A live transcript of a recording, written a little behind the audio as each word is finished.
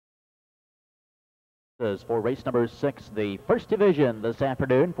For race number 6, the first division this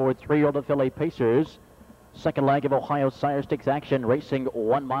afternoon for 3-year-old Filly Pacers. Second leg of Ohio Sire Stakes action, racing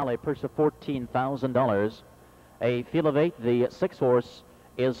 1 mile, a purse of $14,000. A field of 8, the 6 horse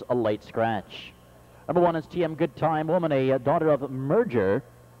is a late scratch. Number 1 is TM Good Time Woman, a daughter of Merger,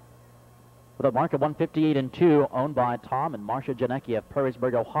 with a mark of 158 and 2, owned by Tom and Marcia Janecki of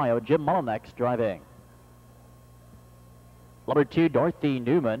Perrysburg, Ohio. Jim Mullinex driving. Number 2, Dorothy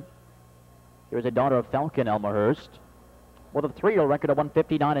Newman. Here's a daughter of Falcon Elmhurst, with a 3-year record of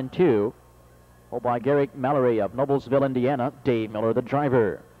 159 and 2, owned by Gary Mallory of Noblesville, Indiana. Dave Miller, the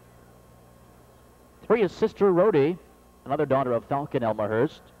driver. 3 is Sister Rhodey, another daughter of Falcon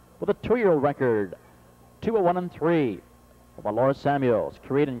Elmhurst, with a 2-year record, 201 and 3, owned by Laura Samuels,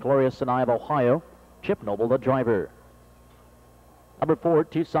 Creed and Gloria Sinai of Ohio. Chip Noble, the driver. Number 4,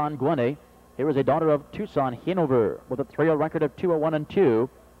 Tucson Gwenny. Here is a daughter of Tucson Hanover, with a 3-year record of 201 and 2,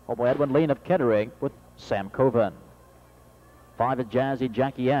 owned by Edwin Lean of Kettering, with Sam Coven. 5 is Jazzy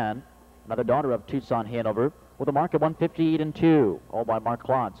Jackie Ann, another daughter of Tucson Hanover, with a mark of 158 and 2, owned by Mark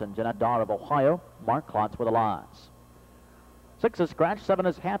Klotz and Jeanette Darr of Ohio. Mark Klotz with the lines. 6 is Scratch. 7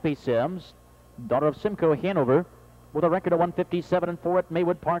 is Happy Sims, daughter of Simcoe Hanover, with a record of 157 and 4 at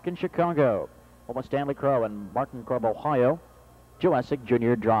Maywood Park in Chicago, owned by Stanley Crow and Martin Crow of Ohio. Joe Essick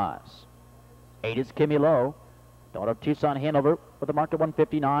Jr. drives. 8 is Kimmy Lowe, daughter of Tucson Hanover, with a mark of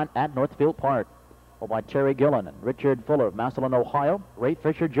 159 at Northfield Park, owned by Terry Gillen and Richard Fuller of Massillon, Ohio. Ray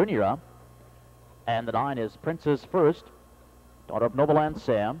Fisher Jr. up. And the 9 is Princess First, daughter of Noble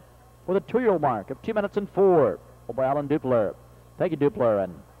Sam, with a 2-year mark of 2 minutes and 4, owned by Alan Dupler, Peggy Dupler,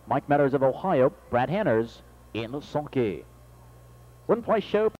 and Mike Metters of Ohio. Brad Hanners in the sulky. Wouldn't play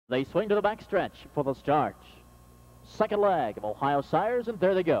show. They swing to the backstretch for the start. Second leg of Ohio Sires, and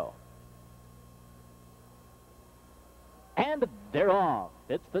there they go. And they're off.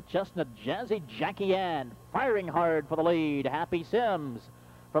 It's the chestnut Jazzy Jackie Ann, firing hard for the lead. Happy Sims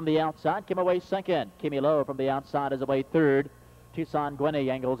from the outside came away second. Kimmy Lowe from the outside is away third. Tucson Gwenny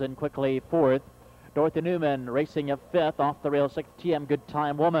angles in quickly fourth. Dorothy Newman racing a fifth. Off the rail sixth, TM Good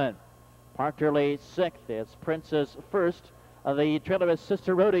Time Woman. Parked early sixth. It's Princess First. The trailer is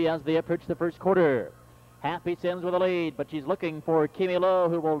Sister Rhodey as they approach the first quarter. Happy Sims with the lead, but she's looking for Kimmy Lowe,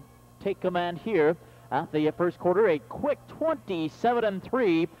 who will take command here at the first quarter. A quick 27 and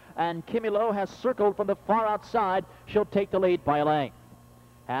 3, and Kimmy Lowe has circled from the far outside. She'll take the lead by a length.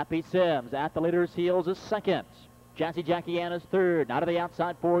 Happy Sims at the leader's heels is second. Jazzy Jackie Ann is third. Out of the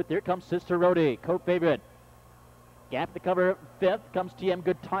outside fourth, here comes Sister Rhodey, co-favorite. Gap to cover fifth comes TM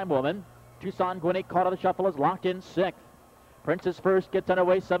Good Time Woman. Tucson Gwenny caught on the shuffle is locked in sixth. Princess First gets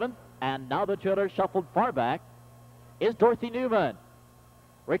underway seventh, and now the trailer shuffled far back is Dorothy Newman.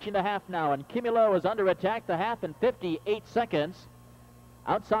 Reaching the half now, and Kimmy Lowe is under attack. The half in 58 seconds.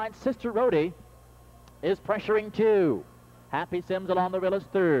 Outside, Sister Rhodey is pressuring two. Happy Sims along the rail is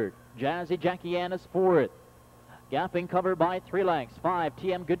third. Jazzy Jackie Ann is fourth. Gapping cover by 3 lengths. 5,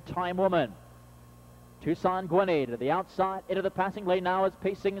 TM Good Time Woman. Tucson Gwenny to the outside, into the passing lane now is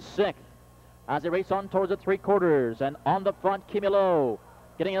pacing sixth. As they race on towards the 3/4, and on the front, Kimmy Lowe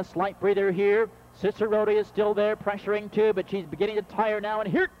getting a slight breather here. Sister Rhodey is still there, pressuring two, but she's beginning to tire now, and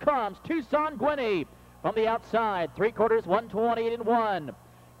here comes Tucson Gwenny from the outside. 3/4, 128 and 1.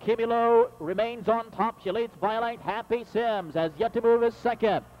 Kimmy Lowe remains on top. She leads by a length. Happy Sims has yet to move as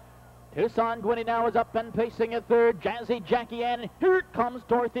second. Tucson Gwenny now is up and pacing a third. Jazzy Jackie Ann. Here comes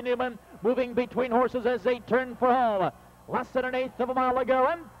Dorothy Newman, moving between horses as they turn for home. Less than an eighth of a mile to go,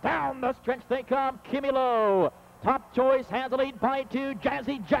 and down the stretch they come. Kimmy Lowe, top choice, has a lead by 2.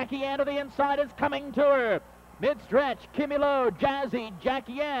 Jazzy Jackie Ann to the inside is coming to her. Mid-stretch, Kimmy Lowe, Jazzy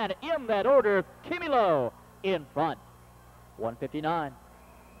Jackie Ann in that order. Kimmy Lowe in front. 159.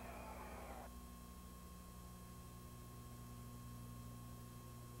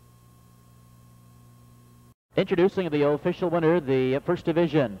 Introducing the official winner, the first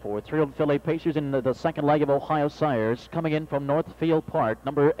division for 3-year-old Filly Pacers in the second leg of Ohio Sires. Coming in from Northfield Park,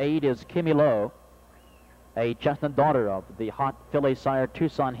 number 8 is Kimmy Lowe, a chestnut daughter of the hot Filly sire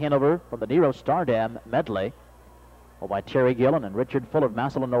Tucson Hanover from the Nero Stardam medley, owned by Terry Gillen and Richard Fuller of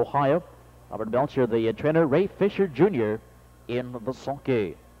Massillon, Ohio. Robert Belcher, the trainer. Ray Fisher Jr. in the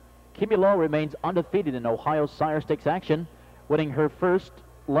sulky. Kimmy Lowe remains undefeated in Ohio Sire Stakes action, winning her first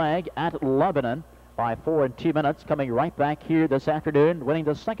leg at Lebanon by 4 and 2 minutes, coming right back here this afternoon, winning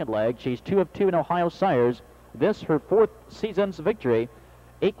the second leg. She's 2 of 2 in Ohio Sires. This her 4th season's victory,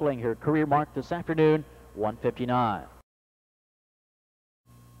 equaling her career mark this afternoon, 159.